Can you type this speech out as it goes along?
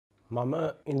මම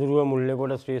ඉඳුරුව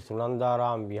මුල්ලේගොඩ ශ්‍රී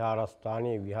සුනන්දාරාම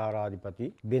විහාරස්ථානයේ විහාරාධිපති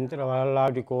බෙන්තර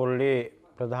වලල්ලාවිටි කෝල්ලේ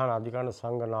ප්‍රධාන අධිකරණ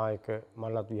සංඝ නායක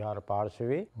මල්ලත් විහාර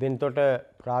පාර්ශවයේ බෙන්තොට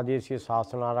ප්‍රාදේශීය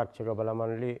ශාසන ආරක්ෂක බල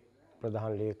මණ්ඩලයේ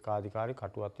ප්‍රධාන ලේකකාධිකාරී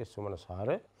කටුවත්තේ සුමනසාර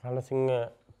රණසිංහ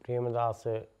ප්‍රේමදාස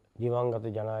දිවංගත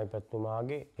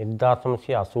ජනාධිපතිතුමාගේ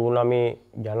 1989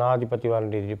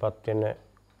 ජනාධිපතිවරණයට ඉදිරිපත් වෙන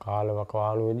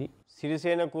කාලවකවානුවේදී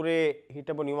සිරිසේනකුරේ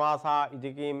හිටපු නිවාසා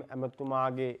ඉදිකීම්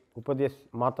ඇමතුමාගේ උපදෙස්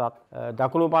මතත්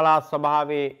දකුණු පළාත්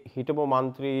සභාවේ හිටපු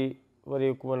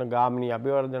මන්ත්‍රීවරයෙකු වන ගාමිණී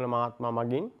අබේවර්ධන මහත්මයා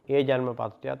මගින් ඒ ජන්ම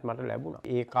පත්‍රයත් මට ලැබුණා.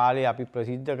 ඒ කාලේ අපි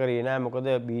ප්‍රසිද්ධ කරේ නෑ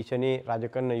මොකද භීෂණේ රජ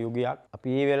කරන යුගයක්. අපි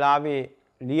මේ වෙලාවේ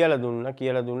ලියලා දුන්නා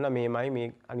කියලා දුන්නා මේමයි මේ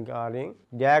අනිකාරයෙන්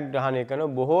ජයග්‍රහණය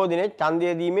කරන බොහෝ දිනෙක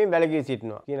ඡන්දය දීමේ වැළකී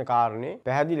සිටිනවා කියන කාරණේ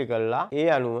පැහැදිලි කළා.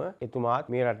 ඒ අනුව එතුමාත්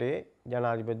මේ රටේ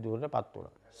ජනාධිපති ධූරයටපත්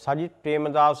වුණා. සජිත්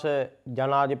ප්‍රේමදාස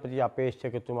ජනාධිපති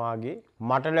අපේක්ෂකතුමාගේ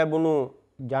මට ලැබුණු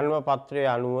ජන්ම පත්‍රය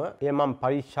අනුව එය මම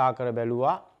පරීක්ෂා කර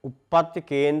බැලුවා. උප්පත්ති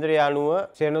කේන්ද්‍රය අනුව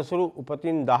සෙනසුරු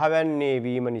උපතින් 10 වැන්නේ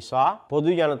වීම නිසා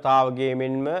පොදු ජනතාවගේ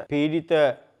මෙන්ම පීඩිත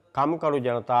කම්කරු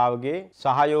ජනතාවගේ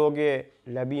සහයෝගය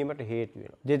ලැබීමට හේතු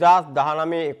වෙනවා.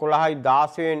 2019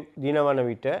 11 දිනවන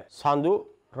විට සඳු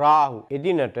රාහු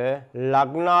එදිනට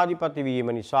ලග්නාධිපති වීම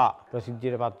නිසා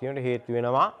ප්‍රසිද්ධියට පත්වීමට හේතු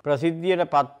වෙනවා. ප්‍රසිද්ධියට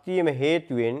පත්වීම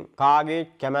හේතුවෙන් කාගේ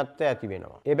කැමැත්ත ඇති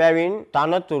වෙනවා. එබැවින්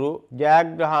තනතුරු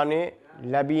ජයග්‍රහණය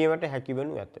ලැබීමට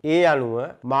හැකිවනු ඇත. ඒ අනුව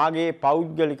මාගේ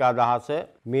පෞද්ගලික අදහස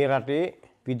මේ රටේ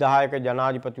විධායක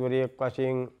ජනාධිපතිවරයෙක්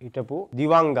වශයෙන් හිටපු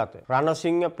දිවංගත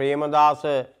රණසිංහ ප්‍රේමදාස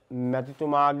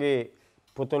මැතිතුමාගේ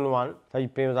පුතුණුවන්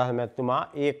සජිත් ප්‍රේමදාස මැතිතුමා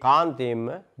ඒ කාන්තේම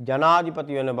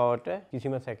ජනාධිපති වෙන බවට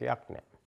කිසිම සැකයක් නැහැ.